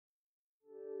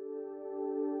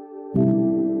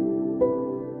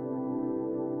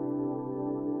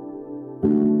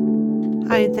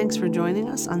Hi, thanks for joining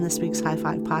us on this week's High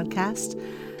Five podcast.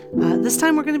 This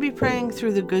time we're going to be praying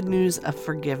through the good news of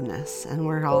forgiveness, and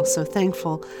we're also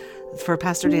thankful for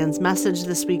Pastor Dan's message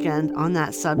this weekend on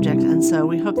that subject, and so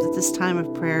we hope that this time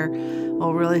of prayer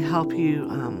will really help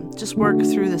you just work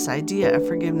through this idea of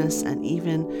forgiveness and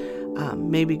even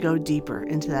maybe go deeper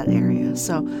into that area.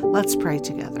 So let's pray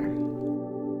together.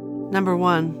 Number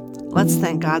one, let's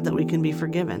thank God that we can be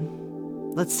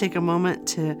forgiven. Let's take a moment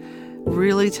to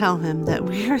really tell him that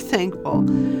we are thankful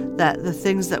that the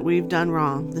things that we've done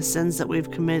wrong, the sins that we've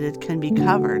committed, can be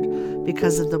covered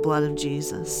because of the blood of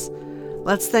Jesus.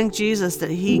 Let's thank Jesus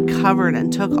that he covered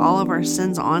and took all of our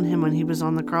sins on him when he was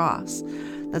on the cross.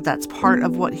 That's part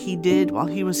of what he did while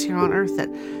he was here on earth,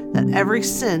 that every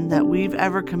sin that we've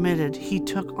ever committed, he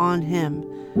took on him,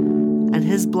 and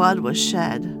his blood was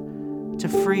shed to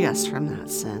free us from that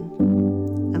sin.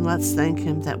 And let's thank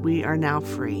him that we are now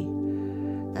free.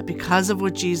 That because of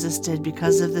what Jesus did,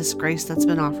 because of this grace that's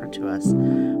been offered to us,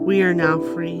 we are now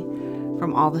free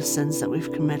from all the sins that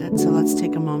we've committed. So let's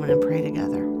take a moment and pray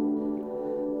together.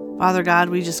 Father God,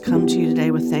 we just come to you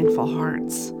today with thankful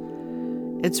hearts.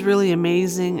 It's really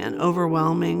amazing and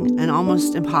overwhelming and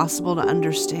almost impossible to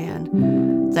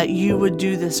understand that you would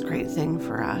do this great thing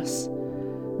for us.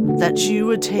 That you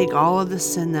would take all of the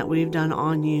sin that we've done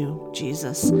on you,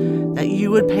 Jesus. That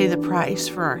you would pay the price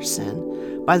for our sin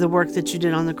by the work that you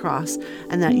did on the cross,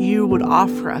 and that you would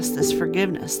offer us this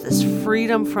forgiveness, this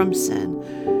freedom from sin.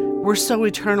 We're so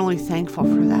eternally thankful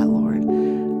for that, Lord.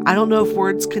 I don't know if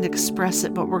words can express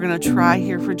it, but we're going to try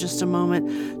here for just a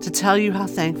moment to tell you how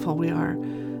thankful we are,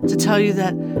 to tell you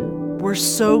that we're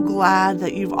so glad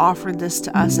that you've offered this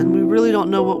to us, and we really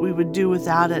don't know what we would do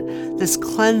without it, this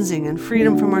cleansing and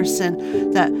freedom from our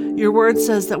sin, that your word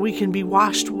says that we can be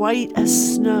washed white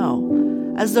as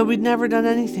snow, as though we'd never done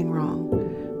anything wrong.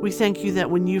 We thank you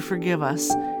that when you forgive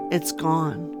us, it's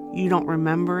gone. You don't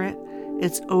remember it.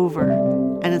 It's over.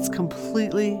 And it's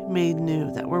completely made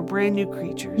new, that we're brand new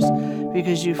creatures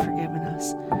because you've forgiven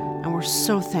us. And we're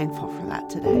so thankful for that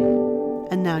today.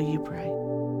 And now you pray.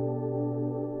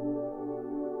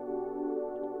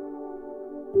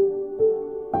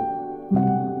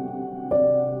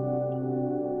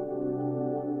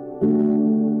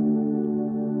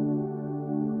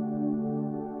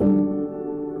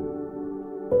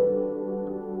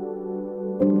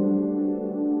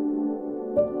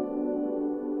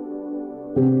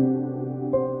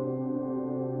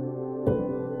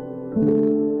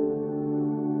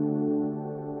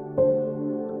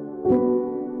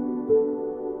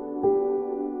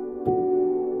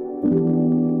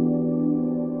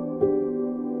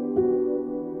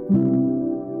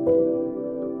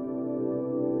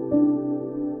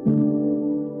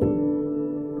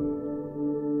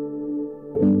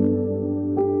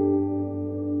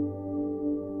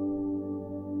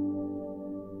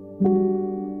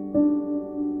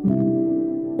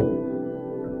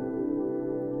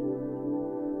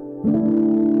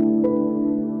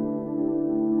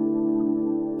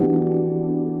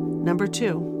 Number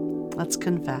two, let's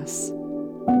confess.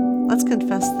 Let's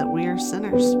confess that we are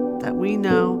sinners, that we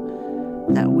know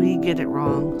that we get it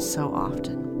wrong so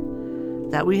often,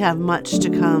 that we have much to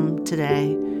come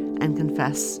today and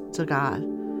confess to God,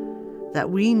 that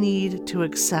we need to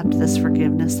accept this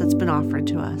forgiveness that's been offered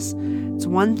to us. It's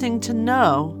one thing to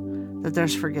know that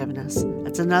there's forgiveness.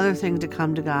 It's another thing to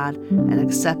come to God and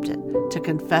accept it, to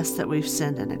confess that we've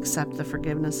sinned and accept the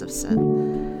forgiveness of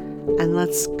sin. And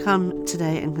let's come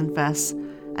today and confess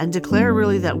and declare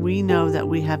really that we know that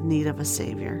we have need of a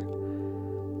Savior,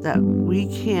 that we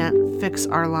can't fix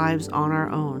our lives on our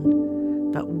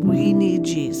own, but we need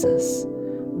Jesus.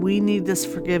 We need this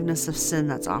forgiveness of sin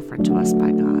that's offered to us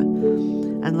by God.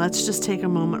 And let's just take a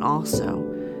moment also,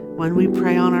 when we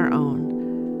pray on our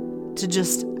own, to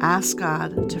just ask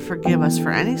God to forgive us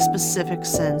for any specific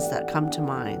sins that come to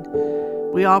mind.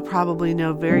 We all probably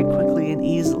know very quickly and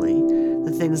easily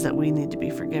the things that we need to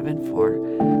be forgiven for.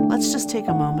 Let's just take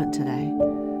a moment today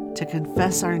to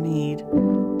confess our need,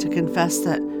 to confess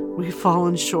that we've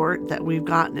fallen short, that we've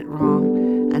gotten it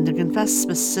wrong, and to confess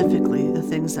specifically the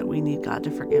things that we need God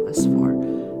to forgive us for.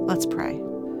 Let's pray.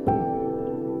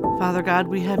 Father God,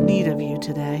 we have need of you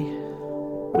today.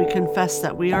 We confess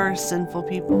that we are a sinful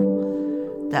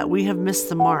people, that we have missed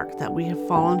the mark, that we have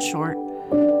fallen short,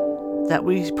 that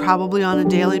we probably on a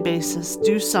daily basis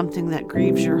do something that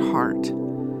grieves your heart,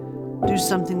 do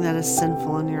something that is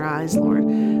sinful in your eyes, Lord.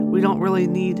 We don't really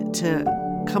need to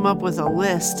come up with a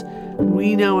list.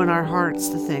 We know in our hearts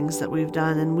the things that we've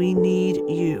done, and we need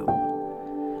you.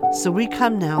 So we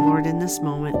come now, Lord, in this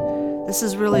moment This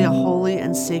is really a holy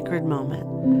and sacred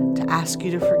moment to ask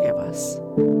you to forgive us,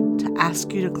 to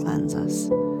ask you to cleanse us,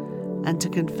 and to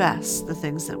confess the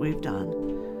things that we've done.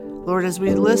 Lord, as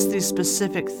we list these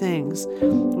specific things,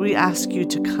 we ask you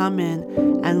to come in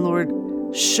and, Lord,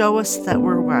 show us that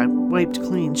we're wiped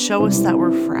clean. Show us that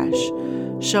we're fresh.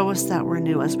 Show us that we're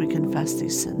new as we confess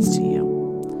these sins to you.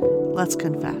 Let's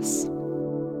confess.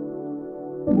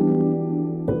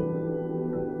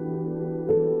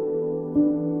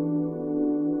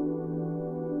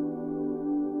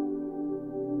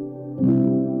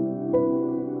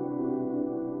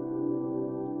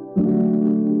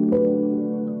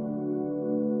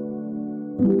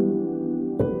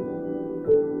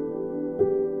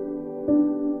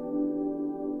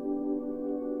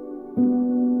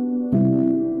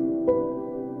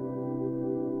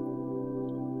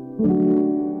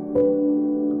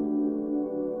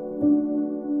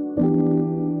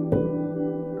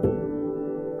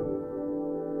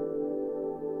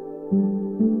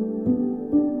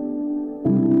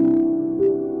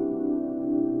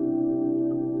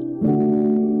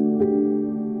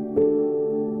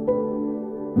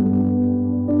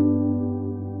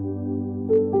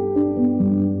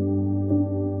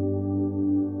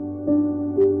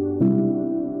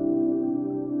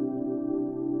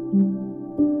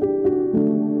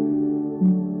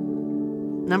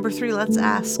 Number 3, let's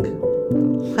ask.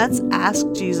 Let's ask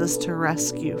Jesus to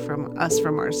rescue us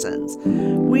from our sins.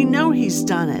 We know he's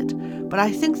done it, but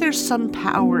I think there's some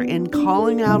power in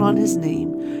calling out on his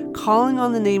name, calling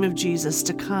on the name of Jesus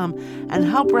to come and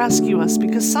help rescue us,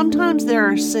 because sometimes there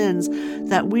are sins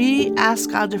that we ask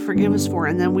God to forgive us for,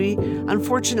 and then we,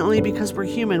 unfortunately, because we're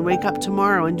human, wake up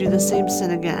tomorrow and do the same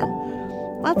sin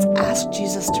again. Let's ask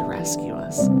Jesus to rescue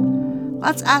us.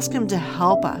 Let's ask him to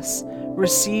help us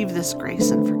receive this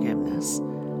grace and forgiveness.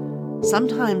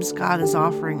 Sometimes God is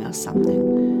offering us something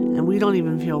and we don't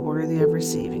even feel worthy of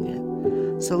receiving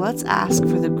it. So let's ask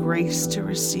for the grace to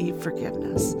receive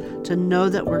forgiveness, to know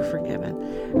that we're forgiven.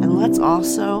 And let's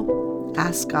also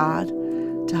ask God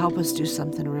to help us do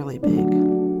something really big.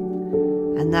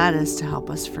 And that is to help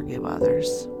us forgive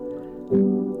others.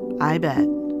 I bet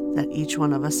that each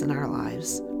one of us in our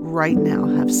lives right now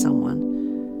have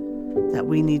someone that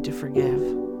we need to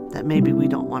forgive, that maybe we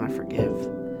don't want to forgive,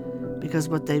 because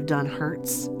what they've done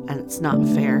hurts and it's not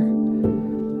fair.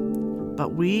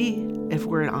 But we, if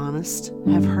we're honest,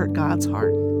 have hurt God's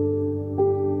heart.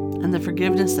 And the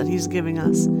forgiveness that he's giving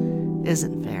us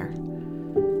isn't fair.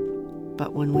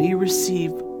 But when we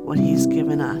receive what he's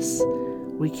given us,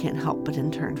 we can't help but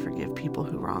in turn forgive people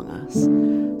who wrong us.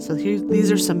 So these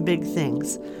are some big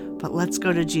things, but let's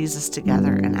go to Jesus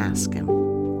together and ask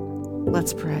him.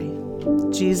 Let's pray.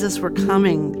 Jesus, we're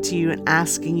coming to you and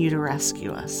asking you to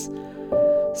rescue us.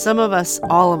 Some of us,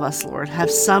 all of us, Lord,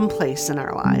 have some place in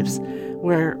our lives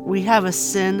where we have a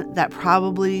sin that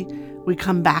probably we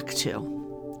come back to.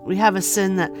 We have a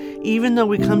sin that even though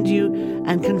we come to you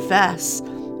and confess,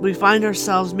 we find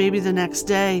ourselves maybe the next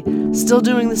day still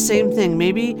doing the same thing.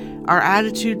 Maybe our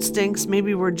attitude stinks.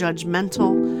 Maybe we're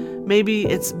judgmental. Maybe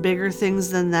it's bigger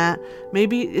things than that.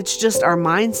 Maybe it's just our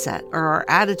mindset or our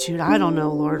attitude. I don't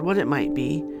know, Lord, what it might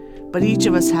be. But each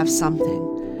of us have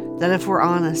something that, if we're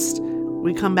honest,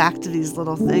 we come back to these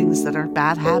little things that are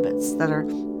bad habits,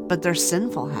 but they're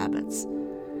sinful habits.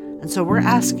 And so we're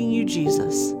asking you,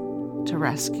 Jesus, to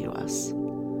rescue us.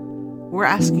 We're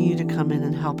asking you to come in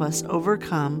and help us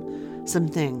overcome some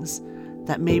things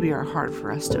that maybe are hard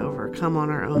for us to overcome on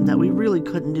our own, that we really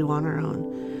couldn't do on our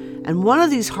own. And one of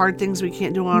these hard things we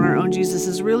can't do on our own, Jesus,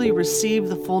 is really receive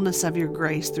the fullness of your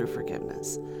grace through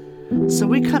forgiveness. So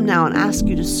we come now and ask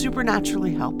you to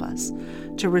supernaturally help us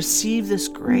to receive this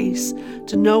grace,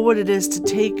 to know what it is to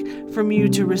take from you,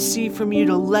 to receive from you,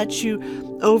 to let you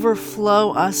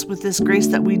overflow us with this grace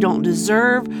that we don't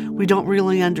deserve, we don't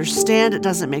really understand, it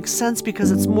doesn't make sense,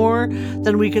 because it's more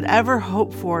than we could ever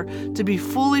hope for, to be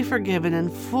fully forgiven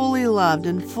and fully loved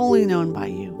and fully known by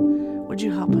you. Would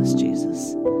you help us,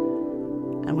 Jesus?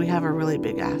 And we have a really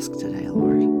big ask today,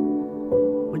 Lord.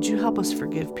 Would you help us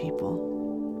forgive people?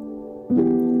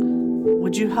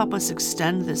 Would you help us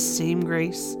extend this same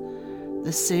grace,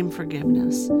 this same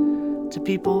forgiveness to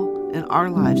people in our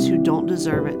lives who don't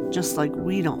deserve it, just like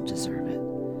we don't deserve it?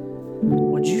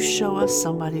 Would you show us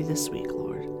somebody this week,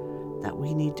 Lord, that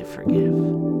we need to forgive,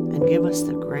 and give us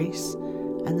the grace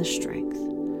and the strength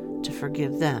to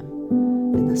forgive them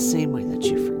in the same way that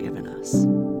you've forgiven us?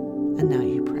 And now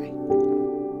you pray.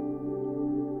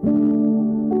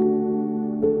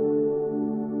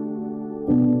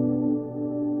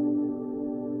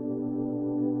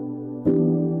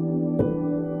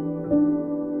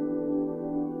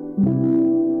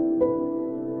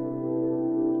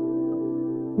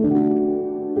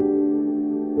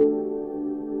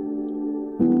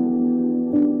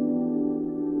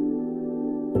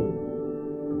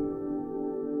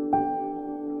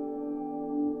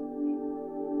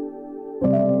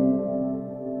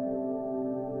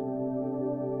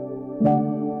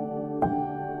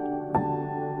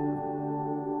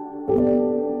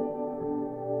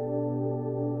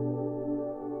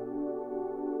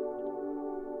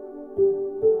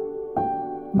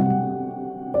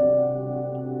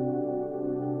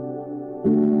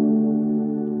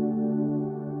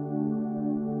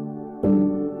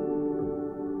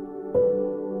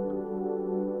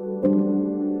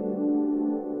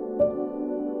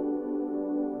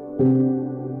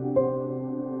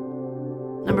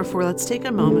 Number 4, let's take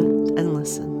a moment and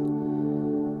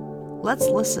listen. Let's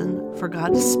listen for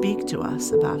God to speak to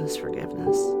us about His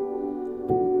forgiveness.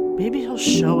 Maybe He'll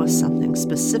show us something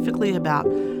specifically about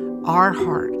our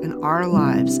heart and our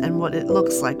lives and what it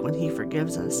looks like when He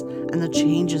forgives us and the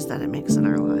changes that it makes in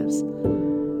our lives.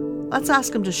 Let's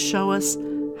ask Him to show us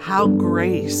how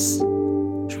grace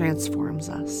transforms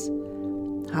us.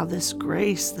 How this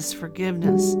grace, this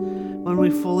forgiveness, when we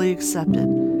fully accept it,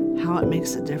 how it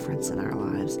makes a difference in our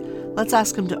lives. Let's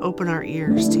ask Him to open our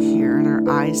ears to hear and our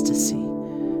eyes to see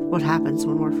what happens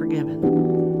when we're forgiven.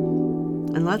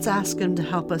 And let's ask Him to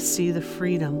help us see the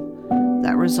freedom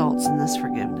that results in this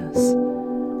forgiveness.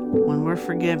 When we're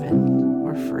forgiven,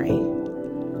 we're free.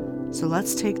 So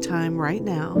let's take time right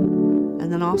now,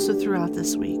 and then also throughout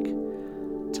this week,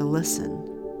 to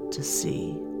listen, to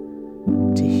see,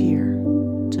 to hear,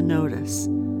 to notice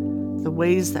the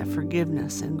ways that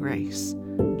forgiveness and grace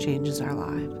changes our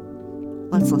life.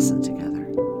 Let's listen together.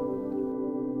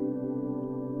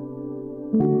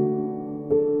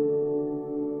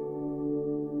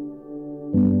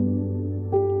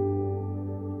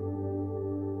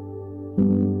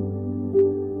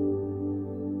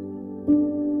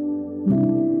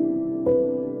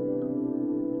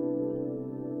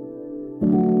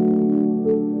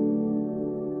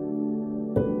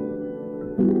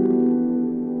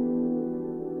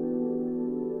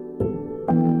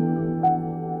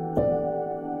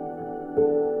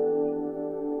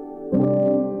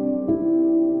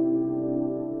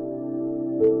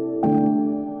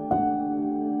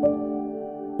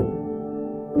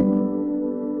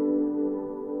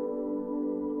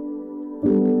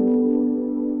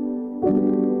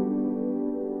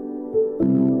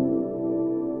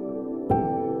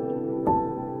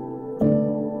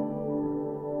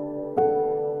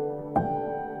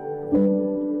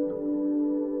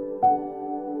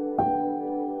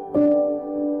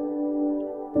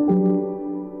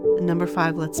 And number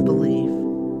 5, let's believe.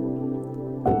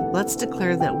 Let's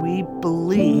declare that we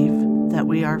believe that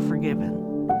we are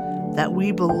forgiven, that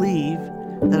we believe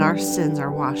that our sins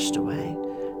are washed away,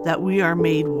 that we are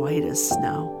made white as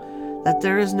snow, that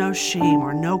there is no shame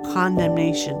or no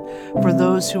condemnation for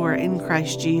those who are in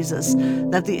Christ Jesus,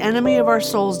 that the enemy of our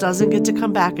souls doesn't get to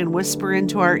come back and whisper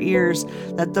into our ears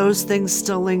that those things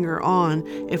still linger on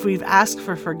if we've asked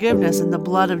for forgiveness and the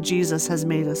blood of Jesus has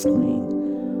made us clean.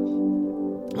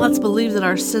 Let's believe that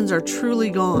our sins are truly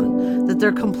gone, that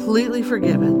they're completely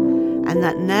forgiven, and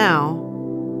that now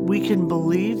we can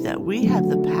believe that we have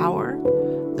the power,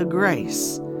 the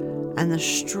grace, and the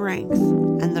strength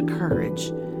and the courage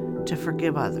to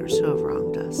forgive others who have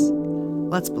wronged us.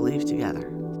 Let's believe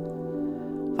together.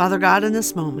 Father God, in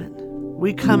this moment,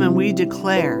 we come and we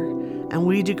declare and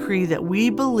we decree that we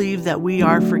believe that we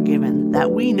are forgiven,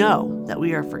 that we know that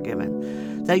we are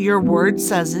forgiven, that your word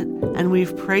says it, and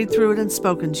we've prayed through it and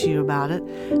spoken to you about it,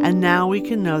 and now we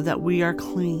can know that we are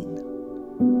clean.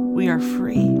 We are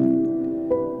free.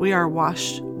 We are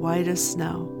washed white as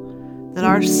snow. That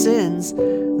our sins,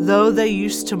 though they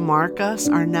used to mark us,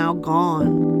 are now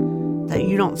gone. That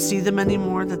you don't see them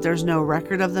anymore, that there's no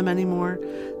record of them anymore,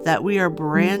 that we are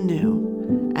brand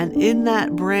new. And in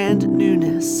that brand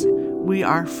newness, we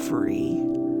are free.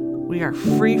 We are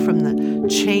free from the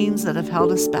chains that have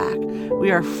held us back. We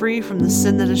are free from the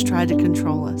sin that has tried to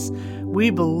control us. We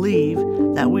believe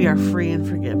that we are free and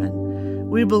forgiven.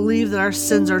 We believe that our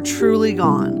sins are truly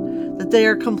gone, that they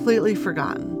are completely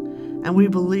forgotten. And we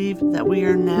believe that we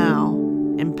are now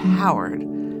empowered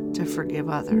to forgive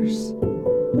others.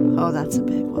 Oh, that's a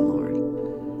big one,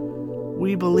 Lord.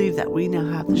 We believe that we now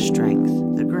have the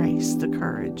strength, the grace, the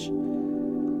courage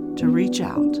to reach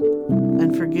out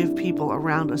and forgive people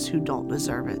around us who don't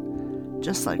deserve it,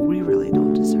 just like we really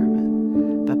don't deserve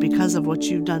it. But because of what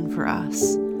you've done for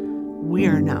us, we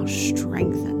are now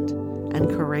strengthened and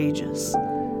courageous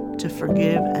to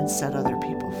forgive and set other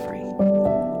people free.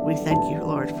 We thank you,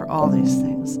 Lord, for all these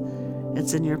things.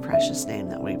 It's in your precious name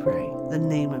that we pray, the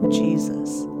name of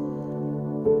Jesus.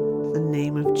 The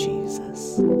name of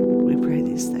Jesus. We pray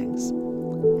these things.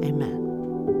 Amen.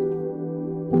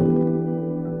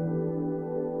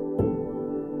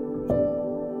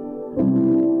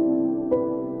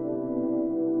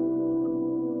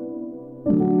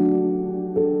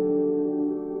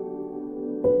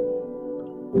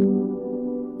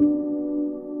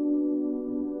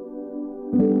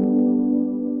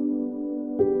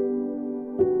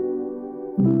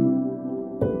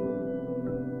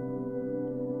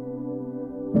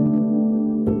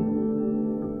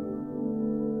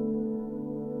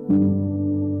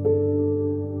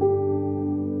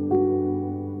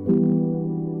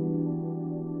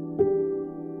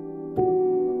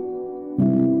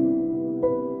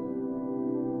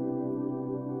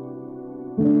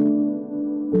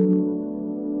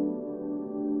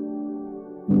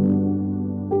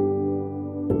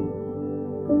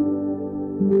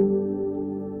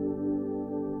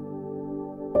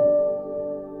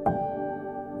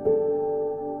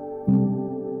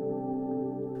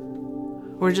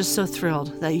 We're just so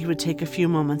thrilled that you would take a few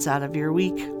moments out of your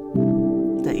week,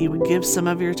 that you would give some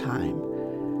of your time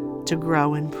to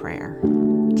grow in prayer,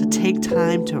 to take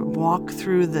time to walk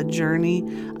through the journey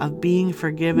of being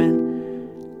forgiven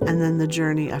and then the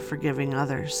journey of forgiving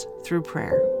others through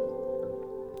prayer.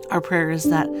 Our prayer is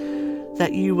that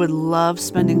you would love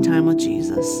spending time with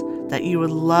Jesus, that you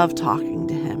would love talking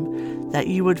to him, that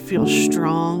you would feel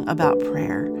strong about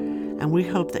prayer. And we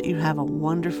hope that you have a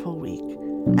wonderful week.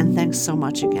 And thanks so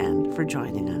much again for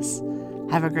joining us.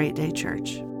 Have a great day,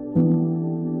 church.